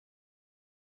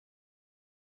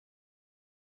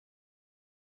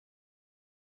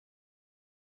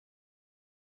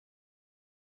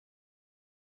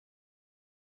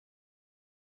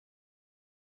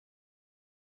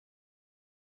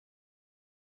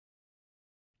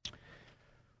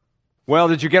Well,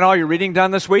 did you get all your reading done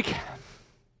this week?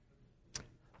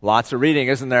 Lots of reading,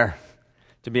 isn't there,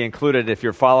 to be included if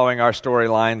you're following our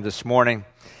storyline this morning.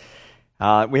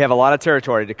 We have a lot of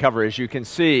territory to cover, as you can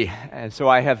see, and so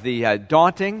I have the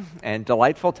daunting and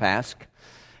delightful task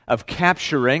of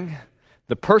capturing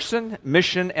the person,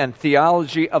 mission, and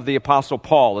theology of the Apostle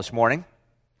Paul this morning,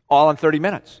 all in 30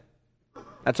 minutes.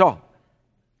 That's all.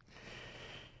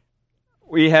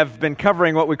 We have been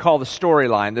covering what we call the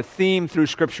storyline, the theme through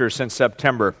Scripture since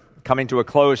September, coming to a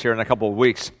close here in a couple of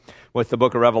weeks with the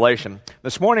book of Revelation.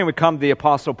 This morning we come to the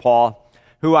Apostle Paul,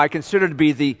 who I consider to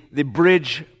be the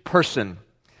bridge person,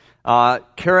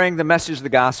 carrying the message of the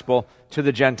gospel to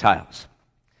the Gentiles.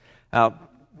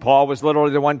 Paul was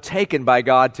literally the one taken by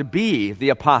God to be the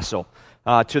apostle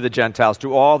to the Gentiles,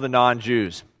 to all the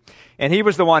non-Jews. And he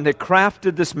was the one that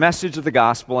crafted this message of the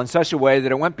gospel in such a way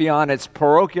that it went beyond its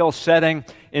parochial setting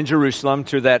in Jerusalem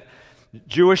to that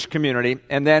Jewish community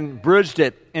and then bridged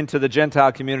it into the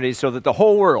Gentile community so that the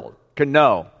whole world could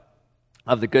know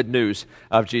of the good news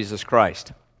of Jesus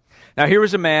Christ. Now, here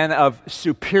was a man of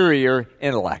superior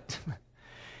intellect.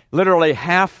 Literally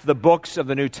half the books of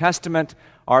the New Testament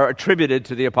are attributed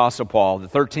to the Apostle Paul. The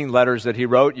 13 letters that he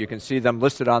wrote, you can see them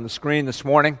listed on the screen this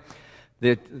morning.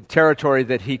 The territory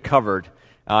that he covered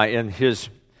in his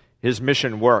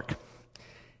mission work.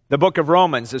 The book of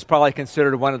Romans is probably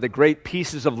considered one of the great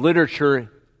pieces of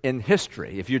literature in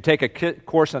history. If you take a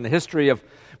course on the history of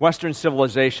Western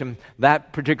civilization,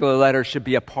 that particular letter should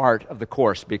be a part of the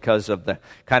course because of the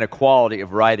kind of quality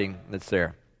of writing that's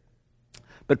there.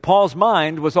 But Paul's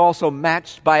mind was also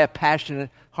matched by a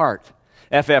passionate heart.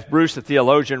 F.F. Bruce, the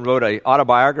theologian, wrote a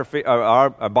biography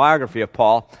of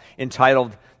Paul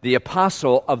entitled The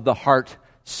Apostle of the Heart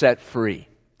Set Free.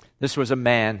 This was a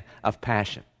man of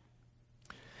passion.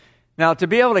 Now, to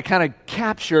be able to kind of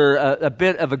capture a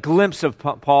bit of a glimpse of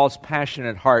Paul's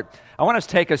passionate heart, I want to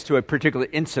take us to a particular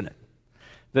incident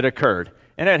that occurred.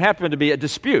 And it happened to be a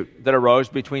dispute that arose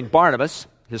between Barnabas,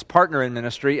 his partner in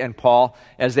ministry, and Paul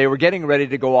as they were getting ready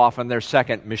to go off on their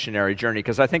second missionary journey,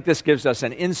 because I think this gives us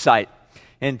an insight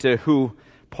into who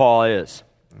Paul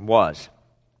was.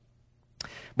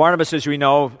 Barnabas, as we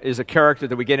know, is a character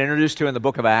that we get introduced to in the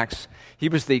book of Acts. He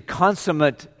was the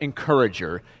consummate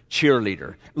encourager,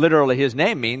 cheerleader. Literally, his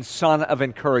name means son of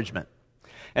encouragement.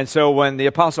 And so when the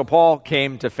Apostle Paul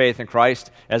came to faith in Christ,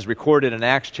 as recorded in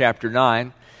Acts chapter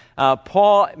 9,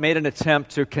 Paul made an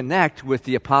attempt to connect with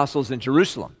the apostles in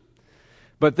Jerusalem.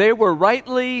 But they were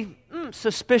rightly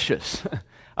suspicious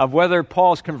of whether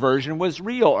Paul's conversion was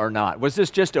real or not. Was this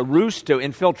just a ruse to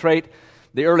infiltrate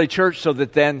the early church so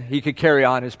that then he could carry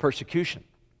on his persecution?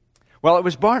 Well, it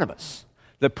was Barnabas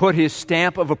that put his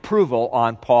stamp of approval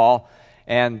on Paul,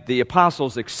 and the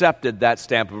apostles accepted that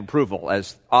stamp of approval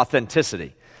as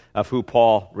authenticity of who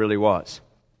Paul really was.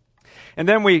 And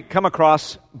then we come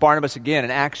across Barnabas again in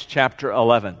Acts chapter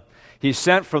 11. He's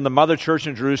sent from the mother church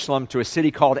in Jerusalem to a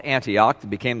city called Antioch that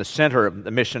became the center of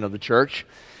the mission of the church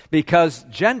because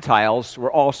Gentiles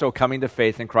were also coming to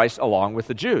faith in Christ along with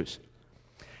the Jews.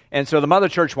 And so the mother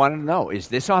church wanted to know, is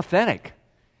this authentic?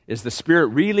 Is the Spirit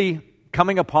really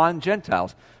coming upon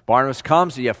Gentiles? Barnabas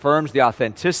comes, he affirms the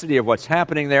authenticity of what's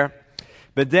happening there,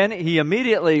 but then he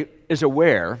immediately is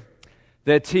aware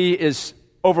that he is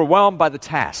overwhelmed by the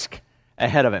task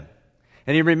ahead of him.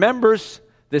 And he remembers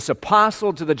this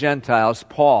apostle to the Gentiles,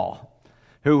 Paul,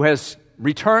 who has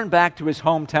returned back to his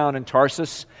hometown in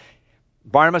Tarsus.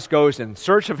 Barnabas goes in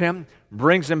search of him,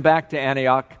 brings him back to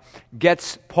Antioch,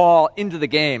 gets Paul into the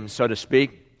game, so to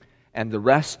speak, and the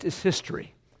rest is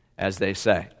history, as they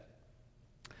say.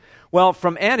 Well,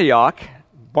 from Antioch,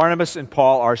 Barnabas and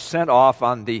Paul are sent off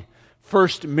on the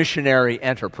first missionary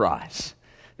enterprise.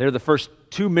 They're the first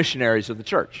two missionaries of the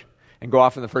church and go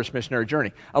off on the first missionary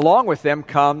journey. Along with them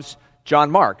comes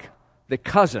John Mark, the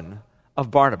cousin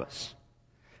of Barnabas.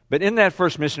 But in that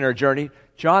first missionary journey,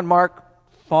 John Mark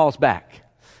falls back.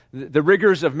 The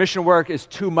rigors of mission work is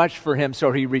too much for him,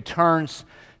 so he returns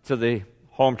to the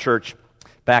home church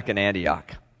back in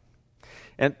Antioch.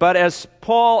 But as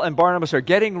Paul and Barnabas are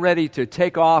getting ready to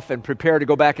take off and prepare to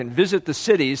go back and visit the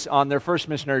cities on their first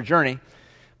missionary journey,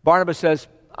 Barnabas says,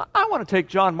 I want to take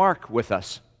John Mark with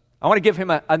us. I want to give him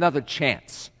another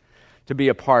chance to be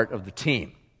a part of the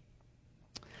team.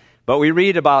 But we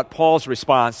read about Paul's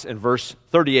response in verse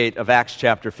 38 of Acts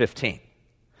chapter 15. You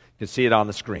can see it on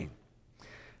the screen.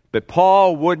 But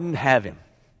Paul wouldn't have him.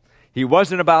 He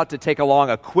wasn't about to take along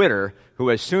a quitter who,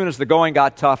 as soon as the going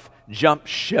got tough, jumped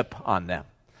ship on them.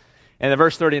 And in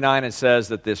verse 39, it says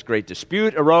that this great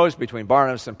dispute arose between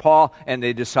Barnabas and Paul, and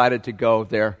they decided to go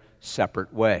their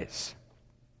separate ways.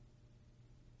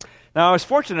 Now, I was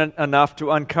fortunate enough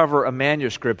to uncover a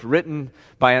manuscript written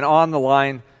by an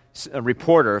on-the-line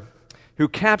reporter who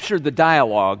captured the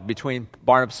dialogue between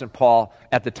Barnabas and Paul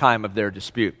at the time of their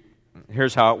dispute.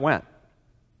 Here's how it went.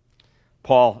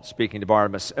 Paul speaking to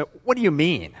Barnabas, "What do you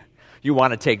mean you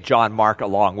want to take John Mark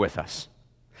along with us?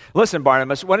 Listen,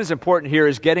 Barnabas, what is important here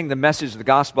is getting the message of the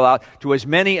gospel out to as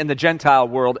many in the Gentile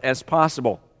world as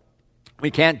possible.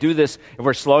 We can't do this if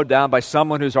we're slowed down by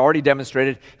someone who's already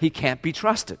demonstrated he can't be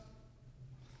trusted."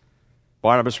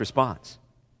 Barnabas responds,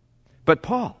 "But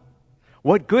Paul,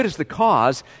 what good is the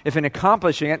cause if in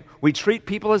accomplishing it we treat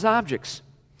people as objects?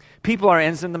 People are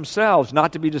ends in themselves,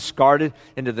 not to be discarded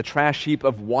into the trash heap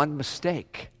of one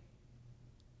mistake."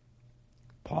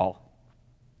 Paul,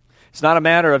 "It's not a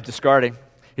matter of discarding.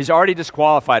 He's already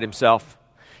disqualified himself.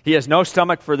 He has no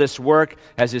stomach for this work,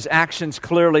 as his actions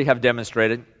clearly have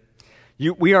demonstrated.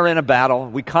 We are in a battle.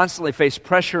 We constantly face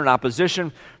pressure and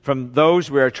opposition from those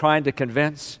we are trying to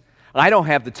convince. I don't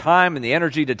have the time and the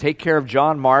energy to take care of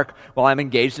John Mark while I'm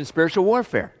engaged in spiritual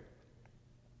warfare."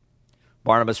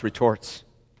 Barnabas retorts,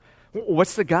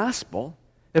 "What's the gospel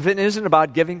if it isn't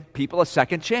about giving people a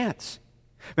second chance?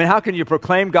 I mean, how can you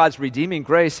proclaim God's redeeming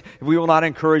grace if we will not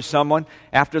encourage someone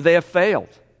after they have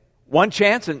failed? One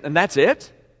chance and that's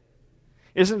it?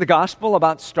 Isn't the gospel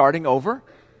about starting over?"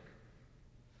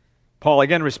 Paul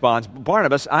again responds,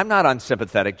 "Barnabas, I'm not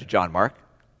unsympathetic to John Mark.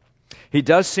 He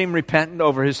does seem repentant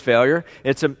over his failure.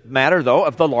 It's a matter, though,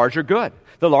 of the larger good.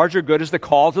 The larger good is the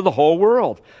call to the whole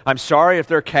world. I'm sorry if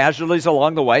there are casualties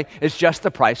along the way. It's just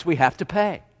the price we have to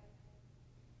pay."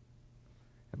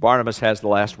 And Barnabas has the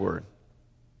last word.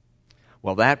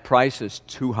 "Well, that price is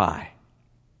too high.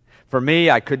 For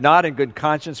me, I could not in good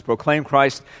conscience proclaim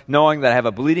Christ knowing that I have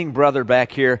a bleeding brother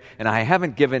back here and I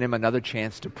haven't given him another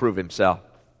chance to prove himself.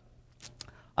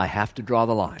 I have to draw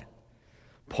the line.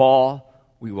 Paul,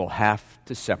 we will have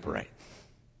to separate."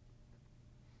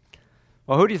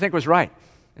 Well, who do you think was right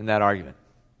in that argument?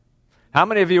 How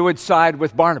many of you would side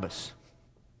with Barnabas?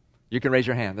 You can raise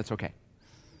your hand. That's okay.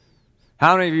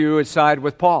 How many of you would side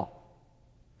with Paul?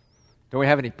 Do we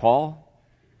have any Paul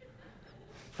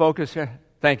focus here?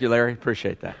 Thank you, Larry.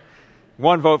 Appreciate that.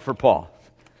 One vote for Paul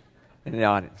in the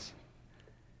audience.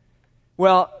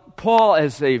 Well, Paul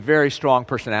has a very strong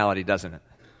personality, doesn't it?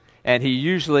 And he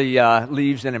usually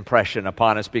leaves an impression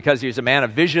upon us because he's a man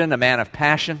of vision, a man of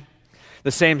passion.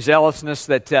 The same zealousness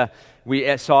that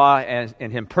we saw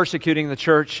in him persecuting the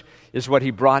church is what he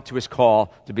brought to his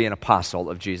call to be an apostle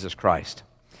of Jesus Christ.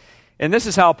 And this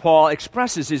is how Paul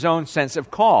expresses his own sense of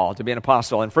call to be an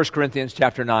apostle in 1 Corinthians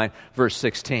chapter 9, verse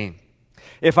 16.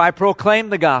 "If I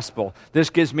proclaim the gospel, this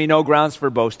gives me no grounds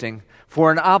for boasting,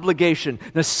 for an obligation,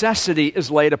 necessity is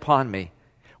laid upon me.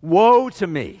 Woe to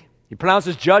me," he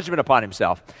pronounces judgment upon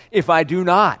himself, "if I do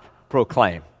not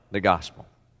proclaim the gospel."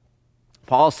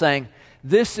 Paul's saying,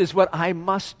 this is what I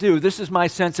must do. This is my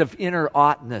sense of inner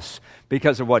oughtness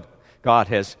because of what God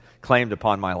has claimed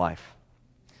upon my life.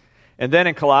 And then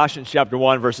in Colossians chapter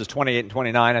 1, verses 28 and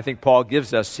 29, I think Paul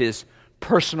gives us his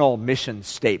personal mission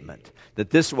statement, that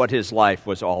this is what his life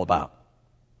was all about.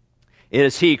 "It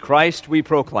is he, Christ, we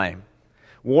proclaim,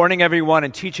 warning everyone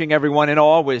and teaching everyone in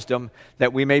all wisdom,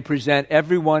 that we may present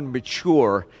everyone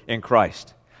mature in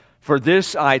Christ. For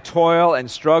this I toil and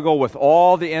struggle with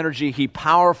all the energy he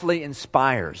powerfully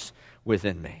inspires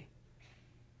within me."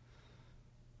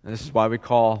 And this is why we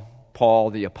call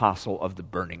Paul the apostle of the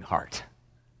burning heart.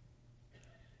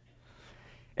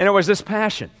 And it was this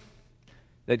passion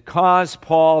that caused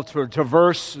Paul to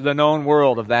traverse the known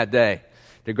world of that day,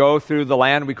 to go through the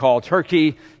land we call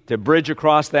Turkey, to bridge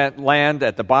across that land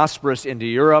at the Bosporus into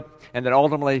Europe, and then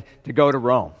ultimately to go to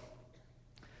Rome.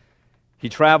 He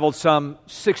traveled some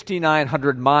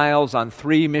 6,900 miles on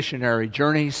 3 missionary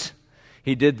journeys.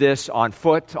 He did this on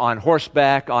foot, on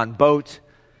horseback, on boat,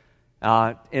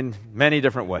 in many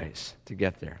different ways to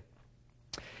get there.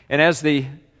 And as the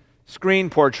screen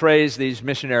portrays these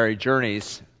missionary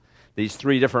journeys, these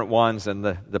 3 different ones, and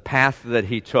the path that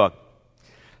he took,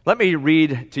 let me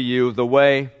read to you the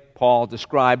way Paul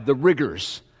described the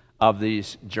rigors of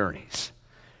these journeys.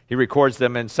 He records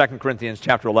them in 2 Corinthians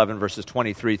chapter 11, verses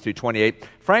 23 through 28,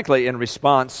 frankly, in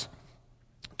response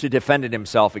to defending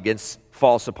himself against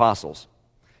false apostles.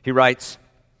 He writes,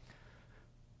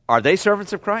 "Are they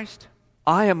servants of Christ?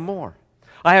 I am more.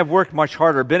 I have worked much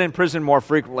harder, been in prison more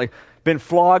frequently, been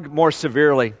flogged more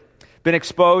severely, been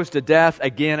exposed to death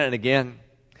again and again.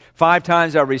 5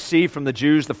 times I received from the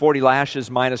Jews the 40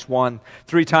 lashes minus 1.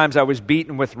 3 times I was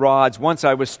beaten with rods. Once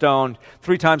I was stoned.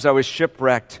 3 times I was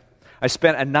shipwrecked. I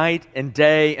spent a night and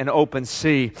day in open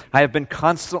sea. I have been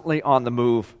constantly on the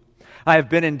move. I have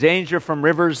been in danger from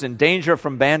rivers, in danger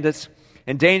from bandits,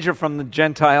 in danger from the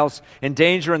Gentiles, in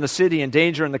danger in the city, in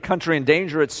danger in the country, in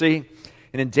danger at sea,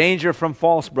 and in danger from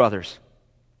false brothers.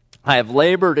 I have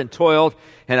labored and toiled,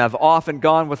 and have often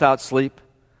gone without sleep.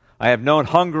 I have known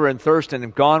hunger and thirst, and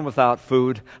have gone without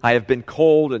food. I have been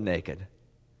cold and naked.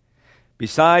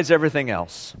 Besides everything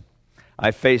else,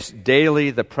 I face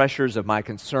daily the pressures of my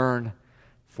concern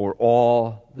for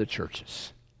all the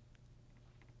churches.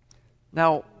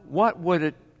 Now, what would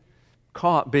it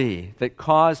be that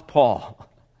caused Paul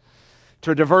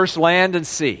to traverse land and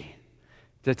sea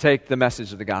to take the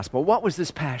message of the gospel? What was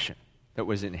this passion that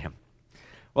was in him?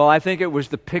 Well, I think it was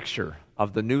the picture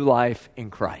of the new life in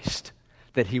Christ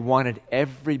that he wanted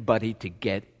everybody to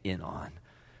get in on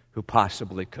who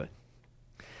possibly could.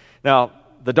 Now,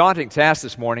 the daunting task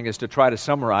this morning is to try to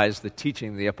summarize the teaching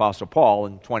of the Apostle Paul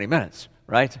in 20 minutes,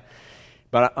 right?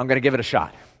 But I'm going to give it a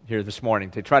shot here this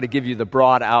morning to try to give you the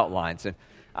broad outlines. And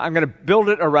I'm going to build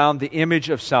it around the image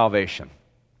of salvation.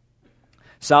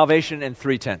 Salvation in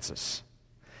three tenses.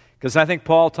 Because I think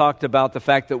Paul talked about the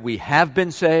fact that we have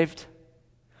been saved,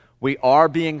 we are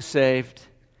being saved,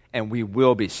 and we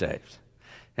will be saved.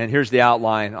 And here's the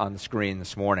outline on the screen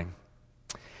this morning.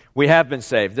 We have been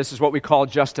saved. This is what we call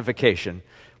justification,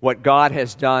 what God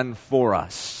has done for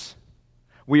us.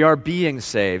 We are being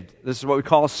saved. This is what we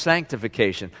call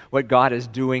sanctification, what God is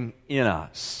doing in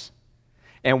us.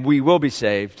 And we will be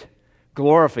saved,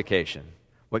 glorification,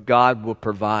 what God will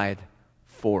provide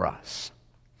for us.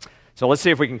 So let's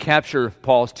see if we can capture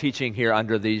Paul's teaching here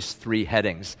under these three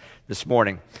headings this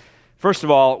morning. First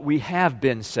of all, we have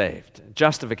been saved.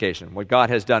 Justification, what God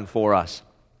has done for us.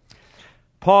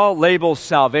 Paul labels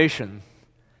salvation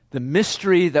the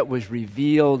mystery that was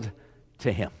revealed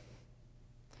to him.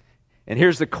 And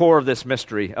here's the core of this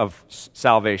mystery of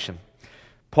salvation.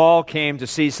 Paul came to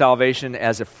see salvation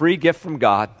as a free gift from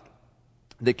God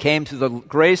that came through the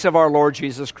grace of our Lord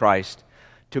Jesus Christ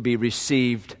to be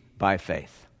received by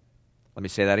faith. Let me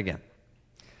say that again.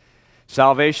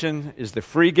 Salvation is the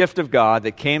free gift of God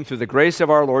that came through the grace of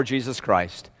our Lord Jesus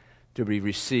Christ to be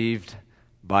received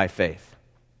by faith.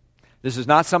 This is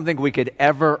not something we could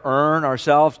ever earn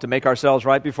ourselves to make ourselves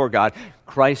right before God.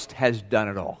 Christ has done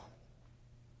it all.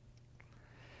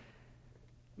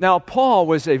 Now, Paul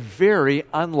was a very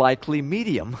unlikely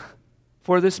medium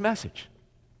for this message.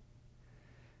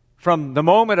 From the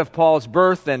moment of Paul's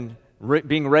birth and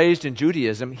being raised in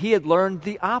Judaism, he had learned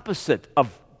the opposite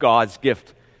of God's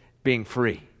gift being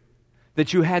free,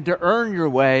 that you had to earn your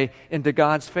way into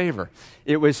God's favor.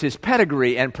 It was his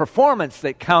pedigree and performance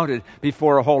that counted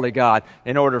before a holy God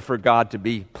in order for God to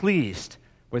be pleased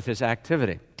with his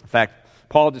activity. In fact,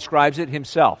 Paul describes it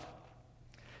himself,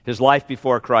 his life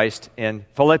before Christ, in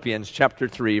Philippians chapter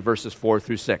 3, verses 4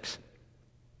 through 6.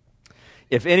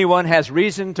 If anyone has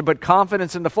reason to put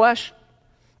confidence in the flesh,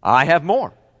 I have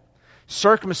more.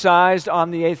 Circumcised on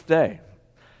the 8th day,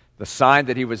 the sign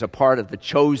that he was a part of the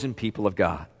chosen people of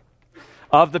God,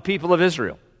 of the people of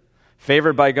Israel,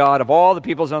 favored by God. Of all the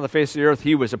peoples on the face of the earth,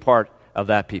 he was a part of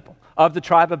that people. Of the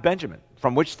tribe of Benjamin,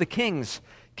 from which the kings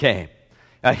came.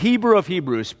 A Hebrew of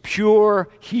Hebrews, pure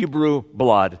Hebrew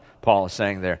blood, Paul is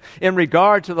saying there. In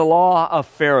regard to the law of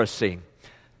Pharisee,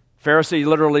 Pharisee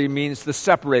literally means the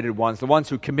separated ones, the ones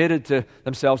who committed to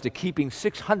themselves to keeping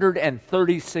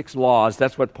 636 laws.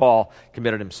 That's what Paul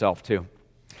committed himself to.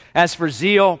 As for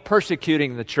zeal,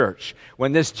 persecuting the church.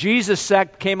 When this Jesus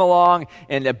sect came along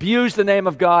and abused the name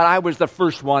of God, I was the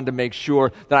first one to make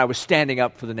sure that I was standing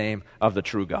up for the name of the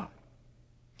true God.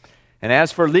 And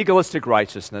as for legalistic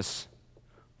righteousness,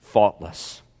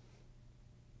 faultless.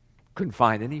 Couldn't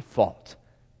find any fault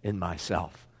in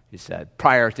myself, he said,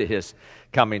 prior to his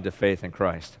coming to faith in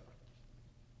Christ.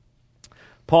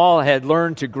 Paul had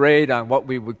learned to grade on what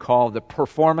we would call the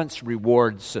performance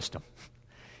reward system.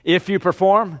 If you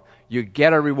perform, you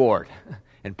get a reward.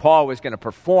 And Paul was going to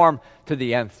perform to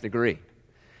the nth degree.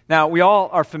 Now, we all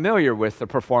are familiar with the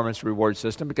performance reward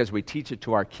system because we teach it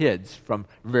to our kids from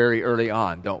very early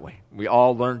on, don't we? We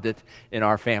all learned it in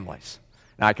our families.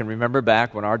 Now, I can remember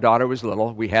back when our daughter was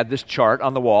little, we had this chart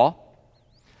on the wall.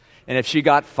 And if she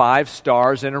got 5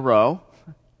 stars in a row,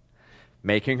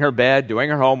 making her bed, doing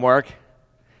her homework,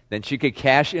 then she could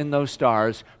cash in those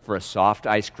stars for a soft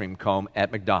ice cream cone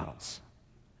at McDonald's.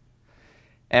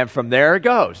 And from there it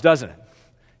goes, doesn't it?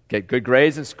 Get good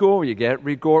grades in school, you get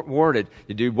rewarded.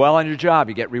 You do well on your job,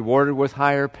 you get rewarded with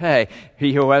higher pay.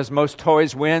 He who has most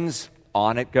toys wins.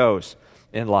 On it goes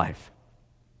in life.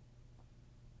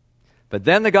 But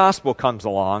then the gospel comes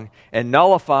along and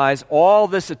nullifies all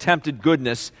this attempted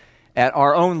goodness at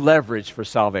our own leverage for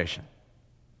salvation.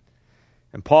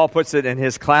 And Paul puts it in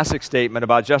his classic statement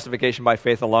about justification by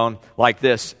faith alone like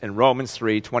this in Romans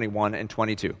 3:21 and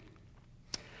 22.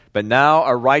 But now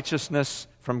a righteousness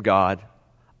from God,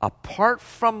 apart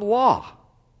from law,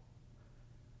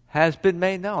 has been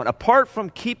made known. Apart from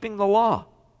keeping the law.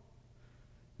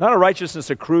 Not a righteousness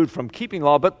accrued from keeping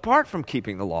law, but apart from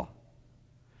keeping the law.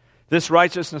 This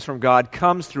righteousness from God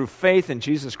comes through faith in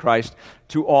Jesus Christ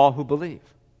to all who believe.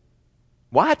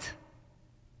 What?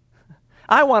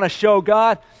 I want to show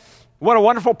God what a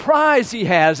wonderful prize He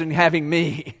has in having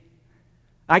me.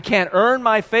 I can't earn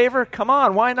my favor? Come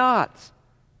on, why not?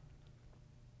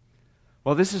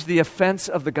 Well, this is the offense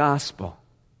of the gospel.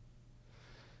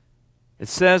 It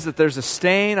says that there's a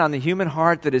stain on the human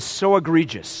heart that is so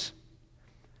egregious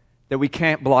that we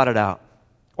can't blot it out.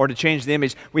 Or to change the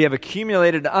image, we have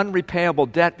accumulated unrepayable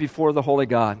debt before the holy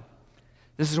God.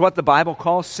 This is what the Bible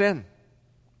calls sin.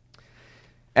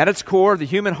 At its core, the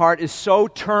human heart is so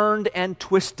turned and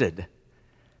twisted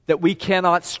that we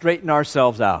cannot straighten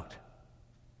ourselves out.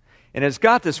 And it's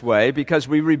got this way because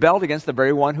we rebelled against the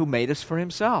very one who made us for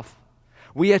Himself.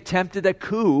 We attempted a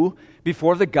coup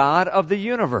before the God of the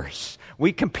universe.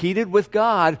 We competed with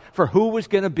God for who was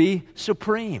going to be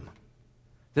supreme.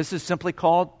 This is simply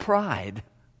called pride.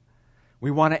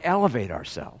 We want to elevate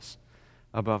ourselves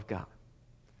above God.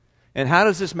 And how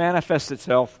does this manifest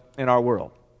itself in our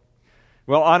world?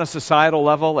 Well, on a societal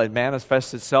level, it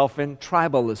manifests itself in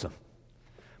tribalism.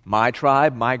 My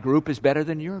tribe, my group is better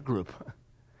than your group.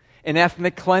 In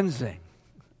ethnic cleansing.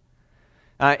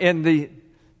 In the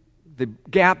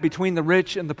gap between the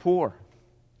rich and the poor.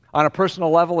 On a personal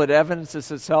level, it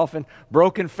evidences itself in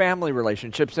broken family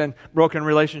relationships and broken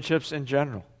relationships in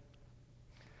general.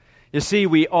 You see,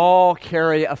 we all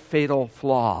carry a fatal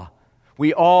flaw.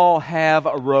 We all have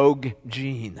a rogue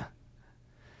gene.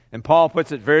 And Paul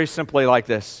puts it very simply like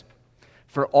this: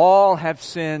 for all have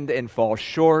sinned and fall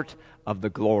short of the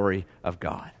glory of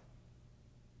God.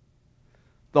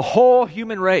 The whole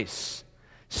human race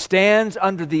stands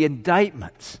under the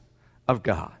indictment of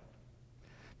God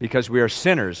because we are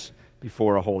sinners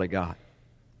before a holy God.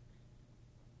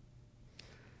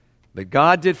 But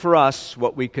God did for us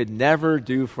what we could never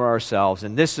do for ourselves,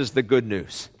 and this is the good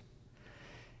news.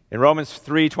 In Romans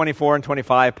 3:24 and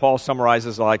 25, Paul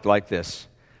summarizes like this: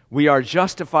 we are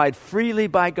justified freely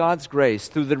by God's grace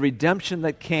through the redemption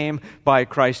that came by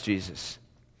Christ Jesus.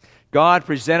 God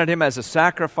presented Him as a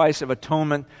sacrifice of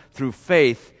atonement through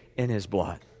faith in His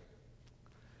blood.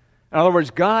 In other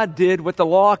words, God did what the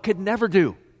law could never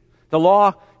do. The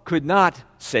law could not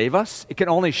save us. It can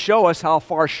only show us how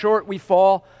far short we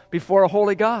fall before a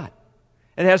holy God.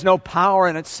 It has no power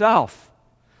in itself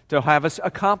to have us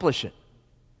accomplish it.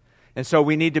 And so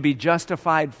we need to be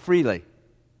justified freely.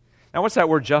 Now, what's that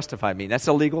word justified mean? That's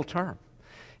a legal term.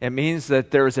 It means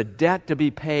that there is a debt to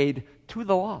be paid to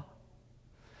the law.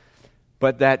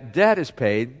 But that debt is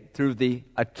paid through the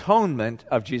atonement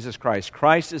of Jesus Christ.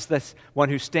 Christ is the one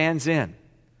who stands in.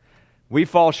 We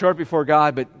fall short before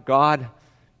God, but God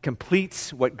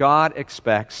completes what God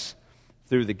expects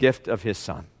through the gift of His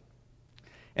Son.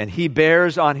 And He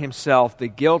bears on Himself the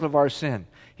guilt of our sin.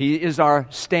 He is our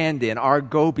stand-in, our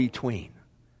go-between.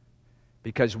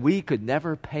 Because we could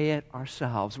never pay it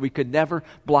ourselves. We could never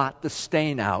blot the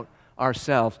stain out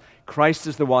ourselves. Christ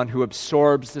is the one who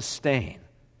absorbs the stain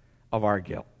of our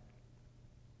guilt.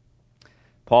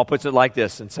 Paul puts it like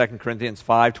this in 2 Corinthians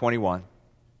 5:21.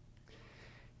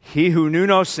 He who knew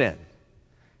no sin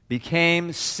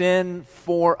became sin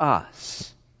for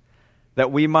us,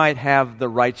 that we might have the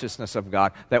righteousness of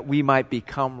God, that we might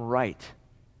become right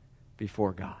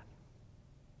before God.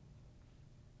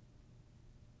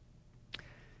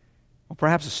 Well,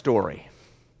 perhaps a story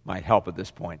might help at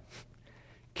this point.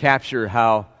 Capture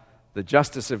how the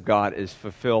justice of God is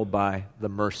fulfilled by the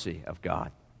mercy of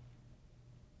God.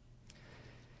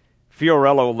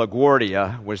 Fiorello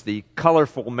LaGuardia was the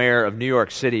colorful mayor of New York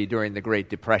City during the Great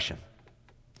Depression.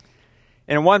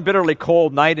 And one bitterly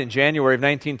cold night in January of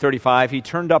 1935, he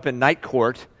turned up in night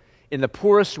court in the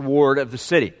poorest ward of the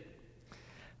city.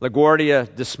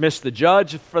 LaGuardia dismissed the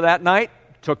judge for that night,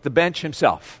 took the bench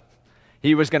himself.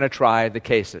 He was going to try the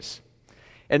cases.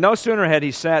 And no sooner had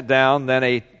he sat down than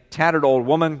a tattered old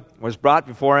woman was brought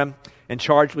before him and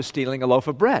charged with stealing a loaf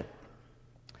of bread.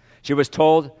 She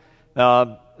told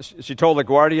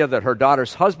LaGuardia that her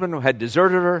daughter's husband had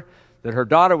deserted her, that her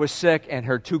daughter was sick, and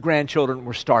her 2 grandchildren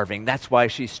were starving. That's why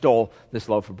she stole this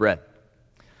loaf of bread.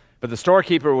 But the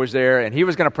storekeeper was there, and he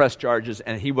was going to press charges,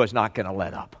 and he was not going to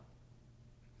let up.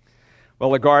 Well,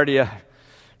 LaGuardia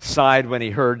sighed when he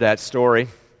heard that story.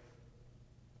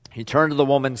 He turned to the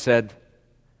woman and said,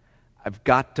 "I've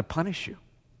got to punish you.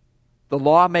 The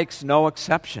law makes no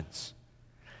exceptions.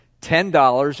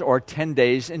 $10 or 10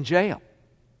 days in jail."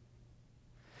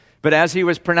 But as he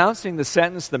was pronouncing the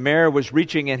sentence, the mayor was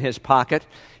reaching in his pocket.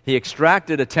 He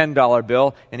extracted a $10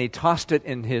 bill and he tossed it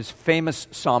in his famous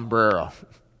sombrero.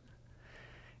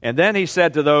 And then he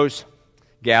said to those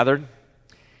gathered,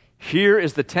 "Here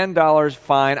is the $10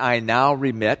 fine I now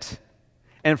remit.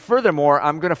 And furthermore,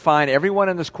 I'm going to fine everyone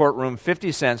in this courtroom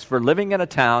 50 cents for living in a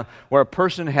town where a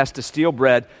person has to steal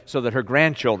bread so that her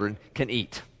grandchildren can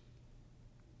eat."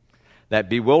 That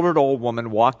bewildered old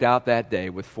woman walked out that day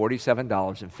with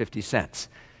 $47.50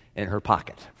 in her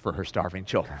pocket for her starving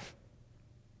children.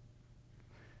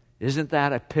 Isn't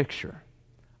that a picture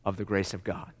of the grace of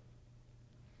God?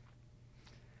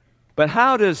 But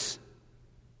how does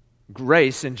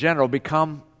grace in general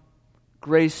become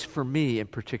grace for me in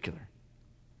particular?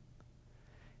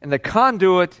 And the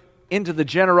conduit into the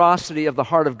generosity of the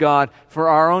heart of God for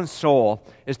our own soul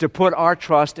is to put our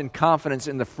trust and confidence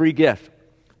in the free gift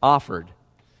offered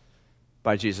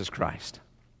by Jesus Christ.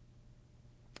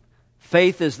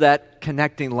 Faith is that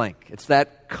connecting link. It's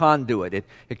that conduit.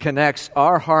 It connects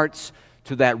our hearts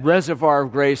to that reservoir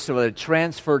of grace so that it's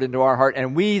transferred into our heart,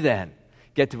 and we then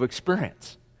get to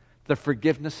experience the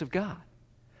forgiveness of God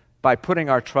by putting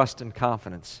our trust and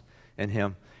confidence in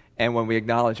Him, and when we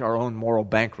acknowledge our own moral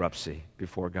bankruptcy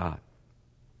before God.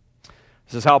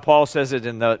 This is how Paul says it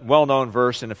in the well-known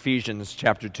verse in Ephesians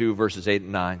chapter 2, verses 8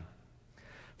 and 9.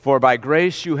 "For by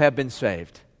grace you have been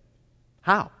saved."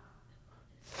 How?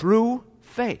 Through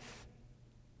faith.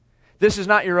 This is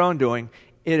not your own doing.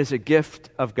 It is a gift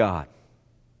of God.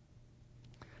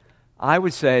 I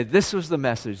would say this was the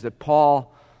message that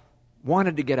Paul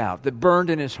wanted to get out, that burned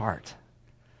in his heart,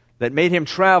 that made him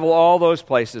travel all those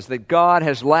places, that God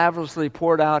has lavishly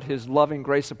poured out His loving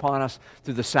grace upon us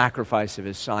through the sacrifice of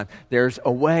His Son. There's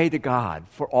a way to God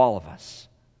for all of us.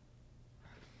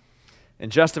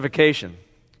 And justification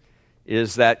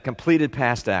is that completed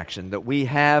past action, that we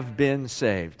have been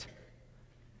saved.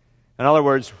 In other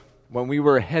words, when we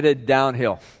were headed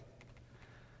downhill,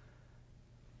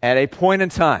 at a point in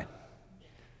time,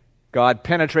 God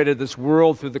penetrated this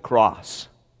world through the cross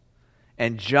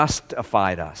and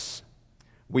justified us.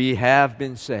 We have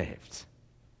been saved.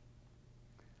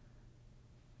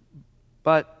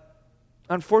 But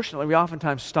unfortunately, we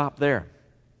oftentimes stop there.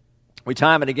 We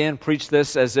time and again preach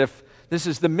this as if this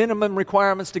is the minimum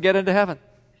requirements to get into heaven.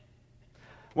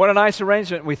 What a nice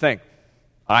arrangement, we think.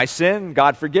 I sin,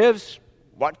 God forgives.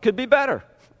 What could be better?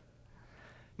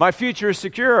 My future is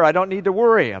secure. I don't need to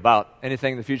worry about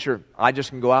anything in the future. I just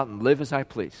can go out and live as I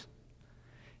please.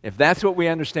 If that's what we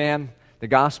understand the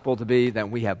gospel to be,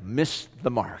 then we have missed the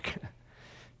mark.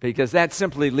 Because that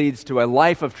simply leads to a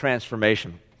life of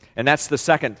transformation. And that's the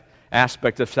second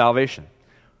aspect of salvation.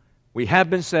 We have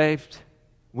been saved.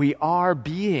 We are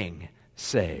being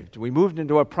saved. We moved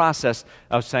into a process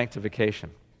of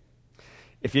sanctification.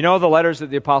 If you know the letters of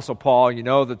the Apostle Paul, you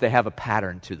know that they have a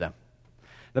pattern to them.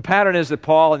 The pattern is that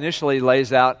Paul initially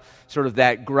lays out sort of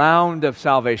that ground of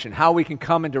salvation, how we can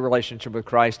come into relationship with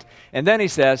Christ. And then he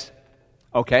says,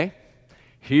 okay,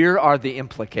 here are the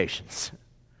implications.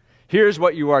 Here's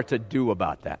what you are to do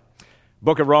about that.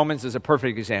 Book of Romans is a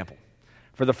perfect example.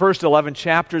 For the first 11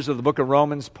 chapters of the book of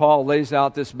Romans, Paul lays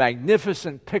out this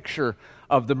magnificent picture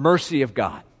of the mercy of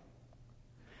God.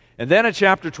 And then in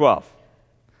chapter 12,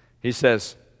 he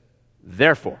says,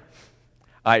 "Therefore,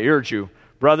 I urge you,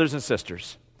 brothers and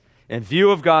sisters, in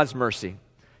view of God's mercy,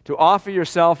 to offer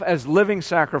yourself as living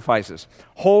sacrifices,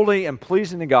 holy and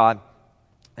pleasing to God.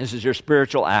 This is your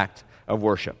spiritual act of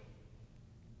worship."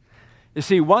 You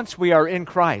see, once we are in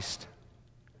Christ,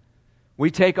 we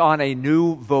take on a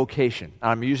new vocation.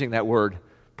 I'm using that word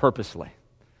purposely.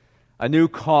 A new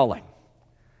calling.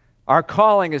 Our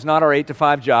calling is not our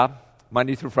 8-to-5 job,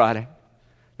 Monday through Friday.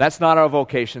 That's not our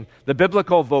vocation. The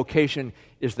biblical vocation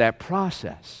is that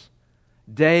process,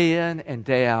 day in and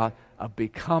day out, of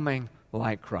becoming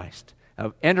like Christ,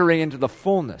 of entering into the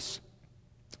fullness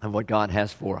of what God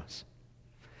has for us.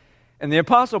 And the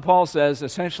Apostle Paul says,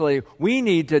 essentially, we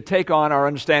need to take on our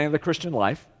understanding of the Christian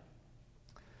life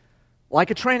like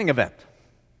a training event.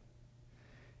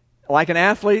 Like an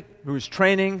athlete who's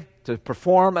training to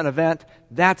perform an event,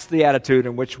 that's the attitude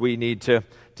in which we need to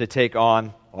take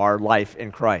on our life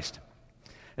in Christ.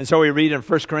 And so we read in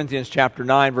 1 Corinthians chapter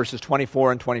 9, verses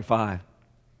 24 and 25.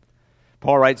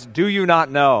 Paul writes, "Do you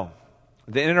not know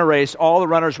that in a race all the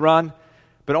runners run,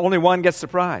 but only one gets the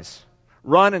prize?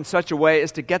 Run in such a way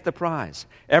as to get the prize.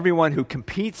 Everyone who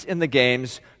competes in the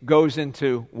games goes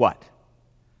into" what?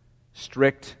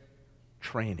 Strict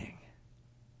training.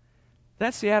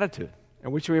 That's the attitude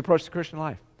in which we approach the Christian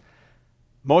life.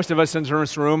 Most of us in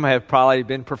this room have probably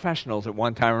been professionals at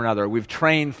one time or another. We've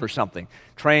trained for something,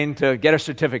 trained to get a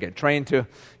certificate, trained to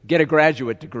get a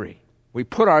graduate degree. We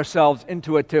put ourselves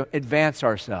into it to advance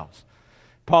ourselves.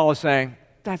 Paul is saying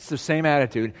that's the same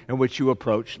attitude in which you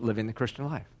approach living the Christian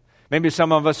life. Maybe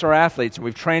some of us are athletes and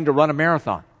we've trained to run a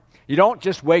marathon. You don't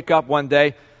just wake up one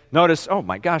day, notice, oh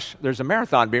my gosh, there's a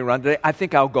marathon being run today. I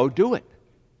think I'll go do it.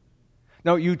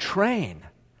 No, you train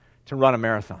to run a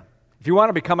marathon. If you want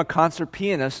to become a concert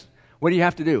pianist, what do you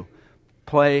have to do?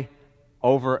 Play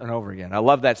over and over again. I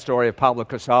love that story of Pablo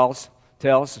Casals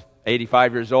tells,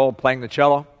 85 years old, playing the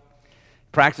cello,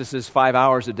 practices 5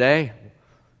 hours a day.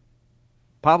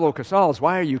 Pablo Casals,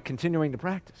 why are you continuing to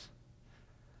practice?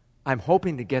 I'm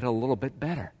hoping to get a little bit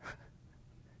better,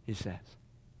 he says.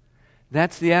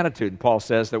 That's the attitude, Paul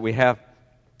says, that we have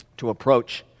to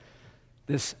approach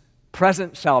this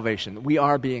present salvation. We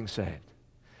are being saved.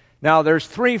 Now, there's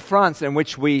 3 fronts in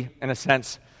which we, in a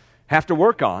sense, have to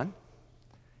work on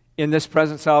in this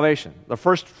present salvation. The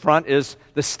first front is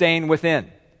the stain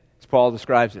within, as Paul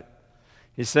describes it.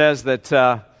 He says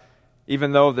that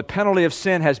even though the penalty of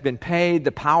sin has been paid,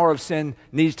 the power of sin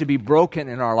needs to be broken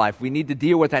in our life. We need to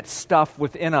deal with that stuff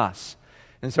within us.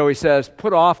 And so he says,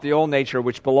 put off the old nature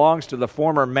which belongs to the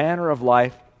former manner of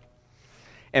life,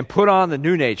 and put on the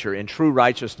new nature in true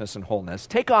righteousness and wholeness.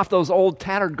 Take off those old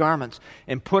tattered garments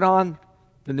and put on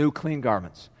the new clean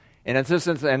garments. And it's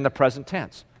in the present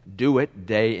tense. Do it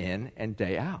day in and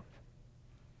day out.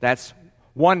 That's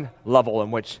one level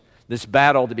in which this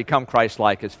battle to become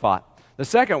Christ-like is fought. The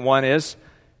second one is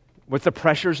with the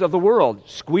pressures of the world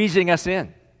squeezing us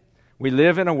in. We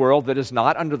live in a world that is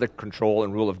not under the control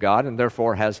and rule of God and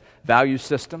therefore has value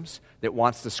systems that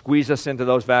wants to squeeze us into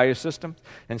those value systems.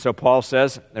 And so Paul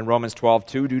says in Romans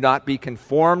 12:2, do not be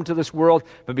conformed to this world,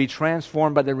 but be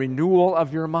transformed by the renewal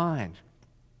of your mind.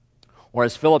 Or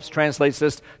as Phillips translates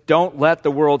this, don't let the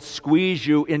world squeeze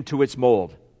you into its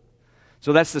mold.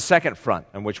 So that's the second front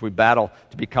in which we battle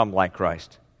to become like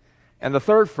Christ. And the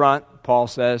third front, Paul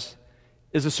says,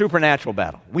 is a supernatural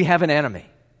battle. We have an enemy.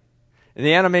 And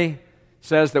the enemy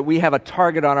says that we have a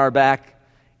target on our back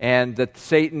and that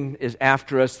Satan is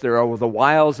after us. There are the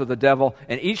wiles of the devil,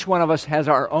 and each one of us has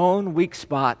our own weak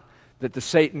spot that the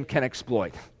Satan can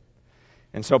exploit.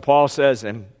 And so Paul says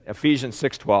in Ephesians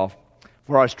 6:12,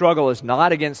 for our struggle is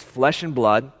not against flesh and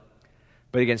blood,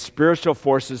 but against spiritual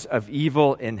forces of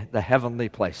evil in the heavenly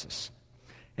places.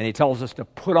 And he tells us to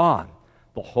put on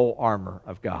the whole armor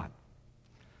of God.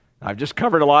 Now, I've just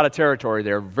covered a lot of territory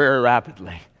there very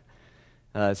rapidly.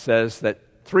 It says that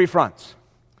 3 fronts: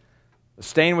 the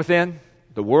stain within,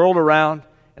 the world around,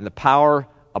 and the power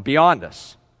beyond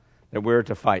us that we're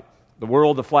to fight. The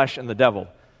world, the flesh, and the devil,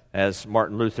 as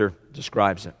Martin Luther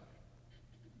describes it.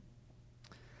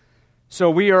 So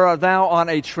we are now on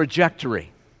a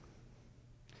trajectory,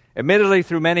 admittedly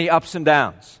through many ups and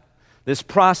downs. This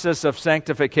process of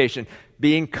sanctification,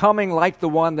 becoming like the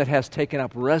one that has taken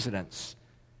up residence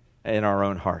in our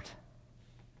own heart.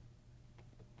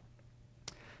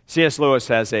 C.S. Lewis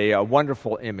has a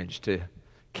wonderful image to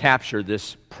capture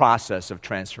this process of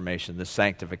transformation, this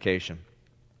sanctification.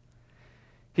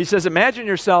 He says, imagine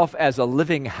yourself as a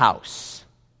living house.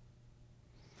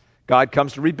 God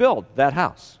comes to rebuild that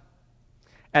house.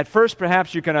 At first,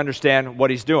 perhaps you can understand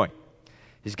what he's doing.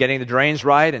 He's getting the drains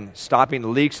right and stopping the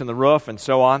leaks in the roof and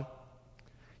so on.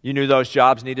 You knew those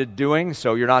jobs needed doing,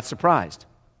 so you're not surprised.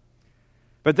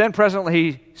 But then presently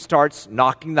he starts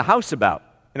knocking the house about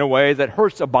in a way that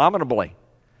hurts abominably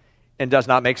and does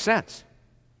not make sense.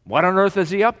 What on earth is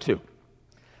he up to?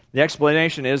 The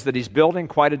explanation is that he's building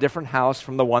quite a different house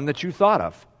from the one that you thought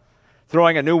of.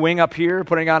 Throwing a new wing up here,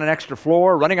 putting on an extra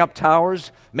floor, running up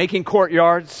towers, making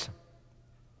courtyards.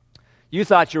 You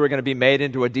thought you were going to be made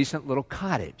into a decent little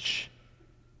cottage.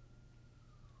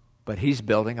 But he's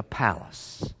building a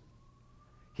palace.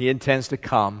 He intends to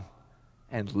come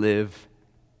and live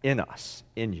in us,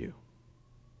 in you.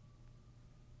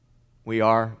 We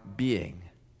are being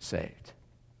saved.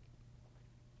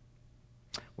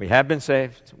 We have been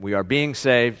saved. We are being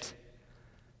saved.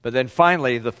 But then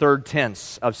finally, the third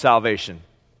tense of salvation.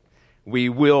 We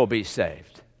will be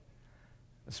saved.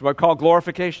 This is what we call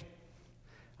glorification.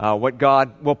 What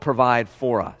God will provide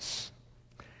for us.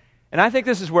 And I think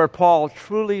this is where Paul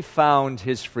truly found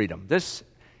his freedom. This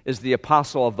is the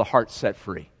apostle of the heart set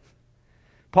free.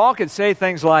 Paul could say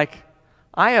things like,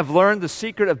 I have learned the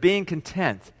secret of being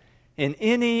content in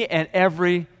any and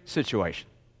every situation.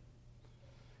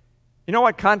 You know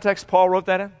what context Paul wrote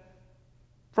that in?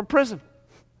 From prison.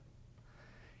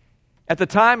 At the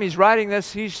time he's writing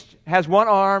this, he has one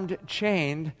arm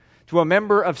chained to a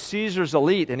member of Caesar's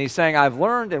elite, and he's saying, I've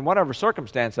learned in whatever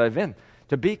circumstance I've been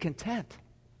to be content.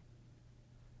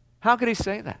 How could he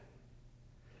say that?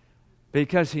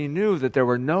 Because he knew that there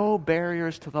were no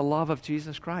barriers to the love of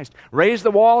Jesus Christ. Raise the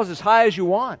walls as high as you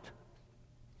want.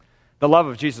 The love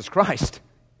of Jesus Christ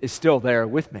is still there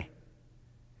with me.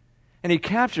 And he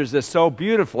captures this so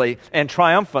beautifully and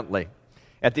triumphantly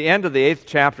at the end of the 8th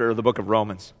chapter of the book of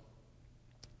Romans.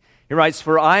 He writes,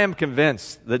 "For I am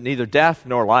convinced that neither death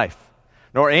nor life,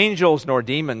 nor angels nor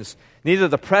demons, neither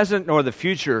the present nor the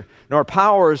future, nor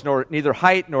powers, nor neither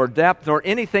height nor depth, nor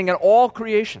anything in all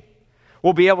creation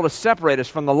will be able to separate us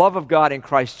from the love of God in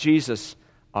Christ Jesus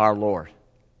our Lord."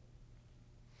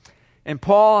 And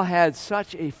Paul had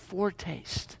such a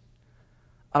foretaste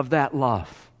of that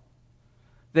love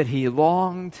that he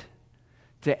longed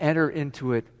to enter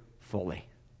into it fully.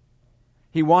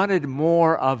 He wanted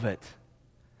more of it.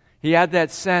 He had that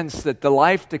sense that the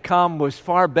life to come was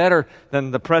far better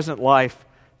than the present life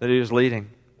that he was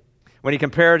leading. When he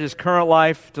compared his current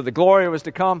life to the glory that was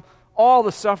to come, all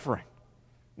the suffering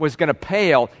was going to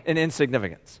pale in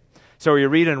insignificance. So you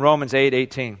read in Romans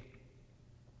 8:18,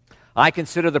 "I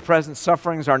consider the present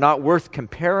sufferings are not worth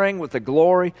comparing with the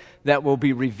glory that will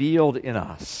be revealed in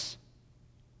us."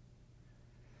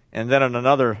 And then in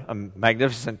another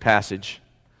magnificent passage,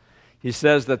 he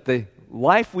says that the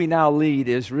life we now lead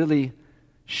is really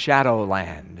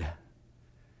shadowland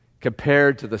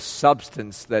compared to the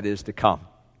substance that is to come.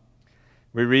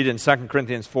 We read in 2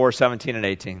 Corinthians 4:17 and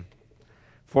 18,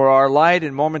 "For our light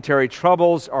and momentary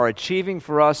troubles are achieving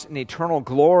for us an eternal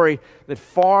glory that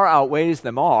far outweighs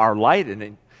them all." Our light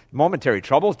and momentary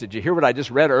troubles, did you hear what I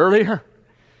just read earlier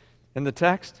in the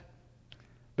text?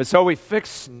 "But so we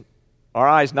fix our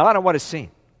eyes not on what is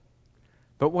seen,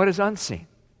 but what is unseen."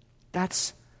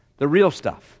 That's the real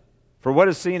stuff. "For what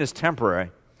is seen is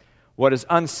temporary, what is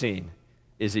unseen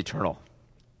is eternal."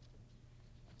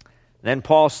 Then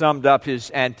Paul summed up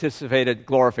his anticipated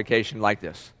glorification like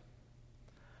this: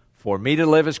 "For me to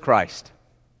live is Christ,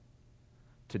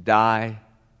 to die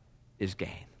is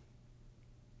gain."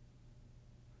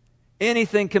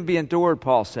 Anything can be endured,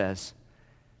 Paul says,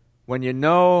 when you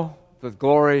know the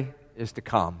glory is to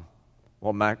come.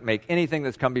 Will make anything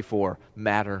that's come before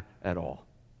matter at all.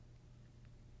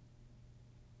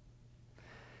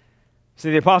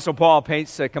 See, the Apostle Paul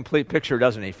paints a complete picture,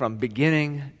 doesn't he, from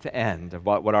beginning to end of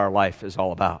what our life is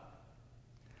all about.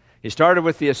 He started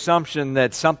with the assumption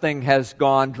that something has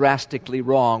gone drastically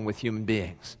wrong with human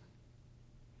beings.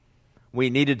 We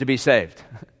needed to be saved,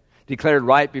 declared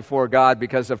right before God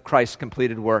because of Christ's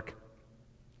completed work.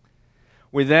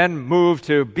 We then moved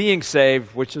to being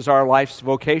saved, which is our life's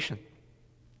vocation,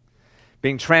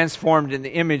 being transformed in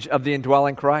the image of the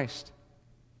indwelling Christ.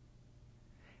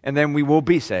 And then we will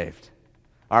be saved.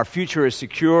 Our future is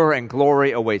secure and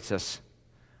glory awaits us.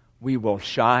 We will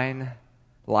shine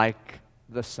like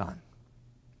the sun.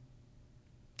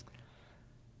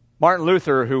 Martin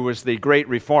Luther, who was the great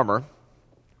reformer,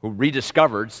 who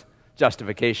rediscovered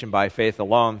justification by faith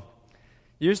alone,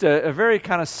 used a very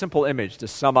kind of simple image to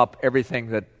sum up everything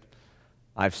that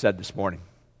I've said this morning.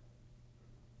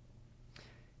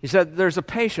 He said, there's a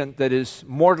patient that is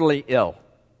mortally ill,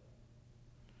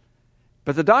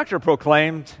 but the doctor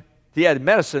proclaimed he had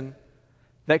medicine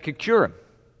that could cure him.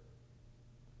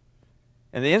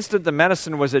 And the instant the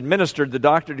medicine was administered, the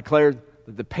doctor declared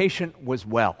that the patient was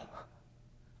well.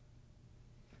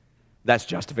 That's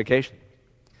justification.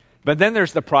 But then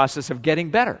there's the process of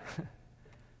getting better.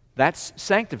 That's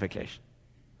sanctification.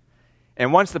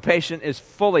 And once the patient is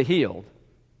fully healed,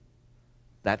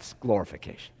 that's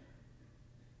glorification.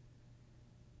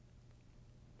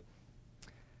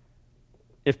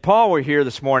 If Paul were here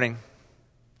this morning,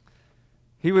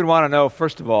 he would want to know,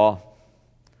 first of all,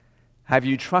 have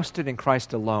you trusted in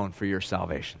Christ alone for your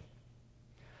salvation?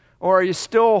 Or are you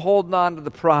still holding on to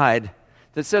the pride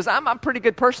that says, I'm a pretty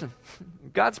good person.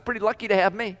 God's pretty lucky to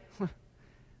have me.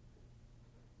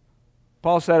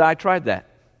 Paul said, I tried that.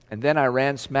 And then I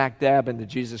ran smack dab into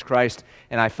Jesus Christ,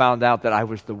 and I found out that I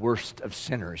was the worst of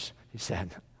sinners. He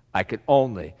said, I could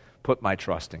only put my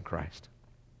trust in Christ.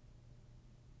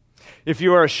 If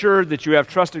you are assured that you have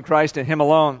trusted Christ and Him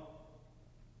alone,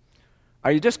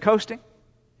 are you just coasting?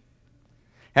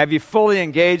 Have you fully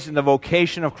engaged in the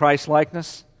vocation of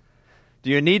Christ-likeness? Do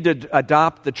you need to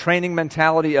adopt the training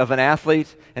mentality of an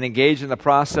athlete and engage in the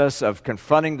process of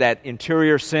confronting that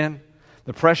interior sin,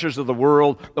 the pressures of the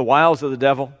world, the wiles of the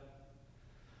devil?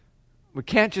 We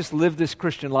can't just live this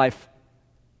Christian life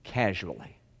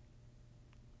casually.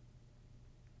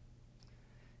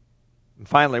 And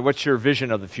finally, what's your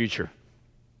vision of the future?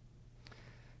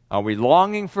 Are we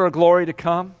longing for a glory to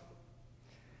come?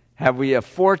 Have we a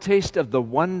foretaste of the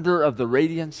wonder of the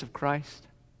radiance of Christ?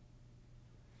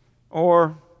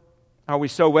 Or are we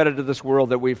so wedded to this world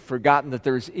that we've forgotten that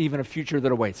there's even a future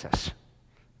that awaits us?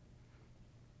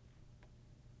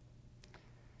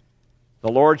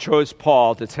 The Lord chose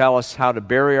Paul to tell us how to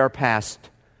bury our past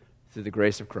through the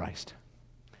grace of Christ.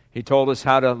 He told us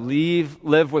how to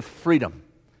live with freedom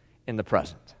in the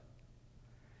present.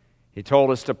 He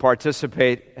told us to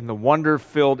participate in the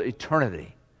wonder-filled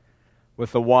eternity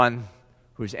with the one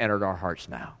who's entered our hearts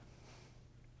now.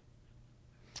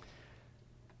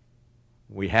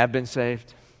 We have been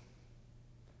saved.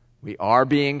 We are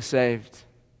being saved.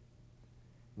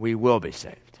 We will be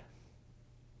saved.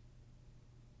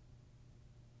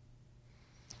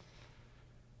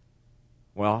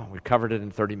 Well, we covered it in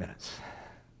 30 minutes.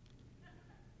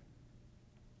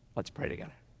 Let's pray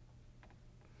together.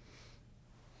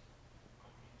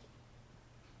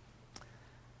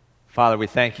 Father, we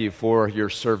thank you for your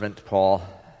servant, Paul,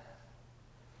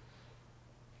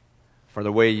 for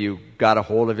the way you got a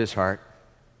hold of his heart,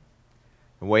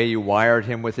 the way you wired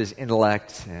him with his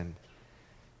intellect and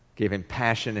gave him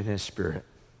passion in his spirit,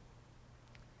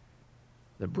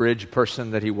 the bridge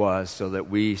person that he was, so that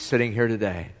we, sitting here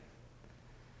today,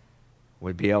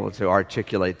 would be able to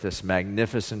articulate this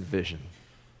magnificent vision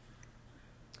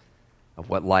of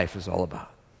what life is all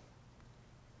about.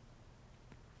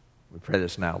 We pray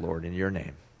this now, Lord, in your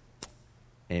name.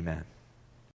 Amen.